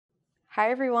Hi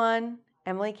everyone,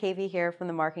 Emily Cavey here from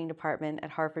the marketing department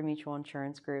at Harford Mutual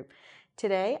Insurance Group.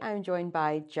 Today I'm joined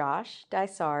by Josh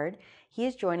Dysard. He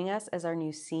is joining us as our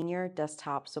new senior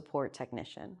desktop support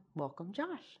technician. Welcome,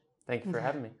 Josh. Thank you for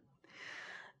having me.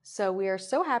 So we are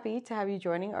so happy to have you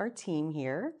joining our team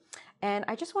here. And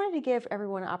I just wanted to give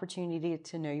everyone an opportunity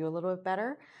to know you a little bit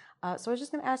better. So I was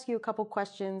just going to ask you a couple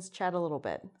questions, chat a little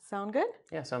bit. Sound good?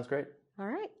 Yeah, sounds great. All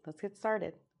right, let's get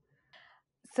started.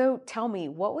 So tell me,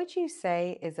 what would you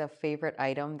say is a favorite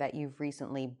item that you've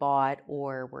recently bought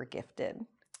or were gifted?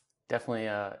 Definitely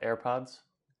AirPods.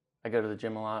 I go to the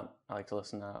gym a lot. I like to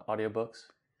listen to audiobooks,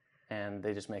 and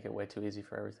they just make it way too easy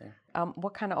for everything.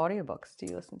 What kind of audiobooks do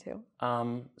you listen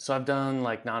to? So I've done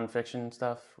like nonfiction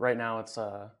stuff. Right now it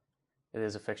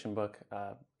is a fiction book,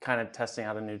 kind of testing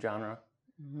out a new genre.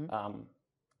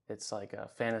 It's like a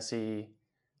fantasy,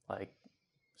 like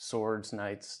swords,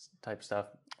 knights type stuff.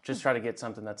 Just try to get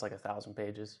something that's like 1,000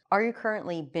 pages. Are you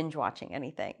currently binge watching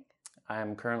anything? I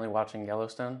am currently watching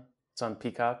Yellowstone. It's on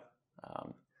Peacock,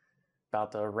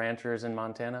 about the ranchers in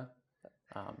Montana.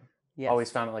 Yes. Always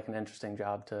found it like an interesting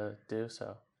job to do.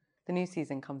 So The new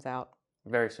season comes out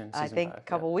very soon. I think 5, a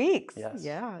couple weeks. Yes.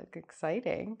 Yeah,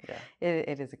 exciting. Yeah.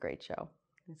 It is a great show.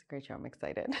 It's a great show. I'm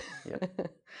excited.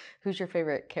 Yep. Who's your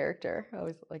favorite character? I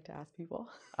always like to ask people.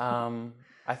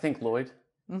 I think Lloyd,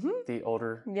 the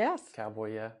older Yes.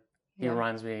 cowboy. Yeah, he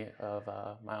reminds me of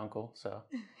my uncle. So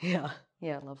Yeah,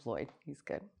 I love Lloyd. He's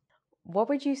good. What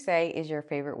would you say is your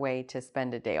favorite way to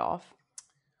spend a day off?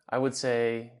 I would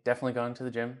say definitely going to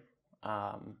the gym.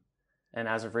 And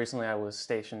as of recently, I was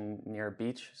stationed near a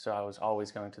beach, so I was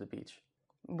always going to the beach.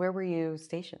 Where were you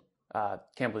stationed?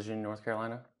 Camp Lejeune, North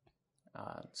Carolina.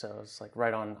 So it's like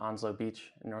right on Onslow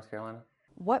Beach in North Carolina.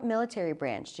 What military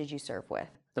branch did you serve with?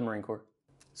 The Marine Corps.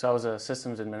 So I was a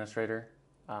systems administrator,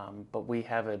 but we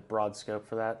have a broad scope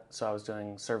for that. So I was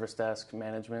doing service desk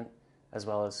management as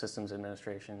well as systems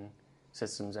administration,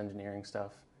 systems engineering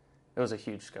stuff. It was a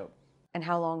huge scope. And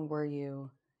how long were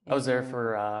you? I was there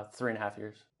for 3.5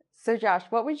 years. So Josh,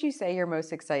 what would you say you're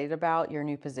most excited about your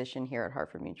new position here at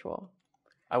Harford Mutual?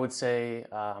 I would say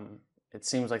it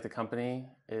seems like the company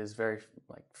is very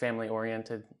like family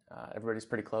oriented. Everybody's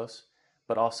pretty close,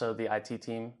 but also the IT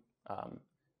team,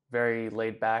 very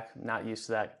laid back, not used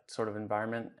to that sort of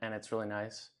environment, and it's really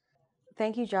nice.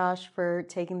 Thank you, Josh, for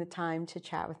taking the time to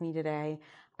chat with me today.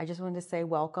 I just wanted to say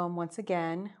welcome once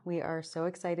again. We are so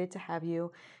excited to have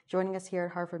you joining us here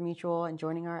at Harford Mutual and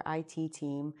joining our IT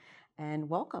team. And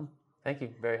welcome. Thank you.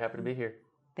 Very happy to be here.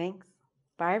 Thanks.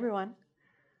 Bye, everyone.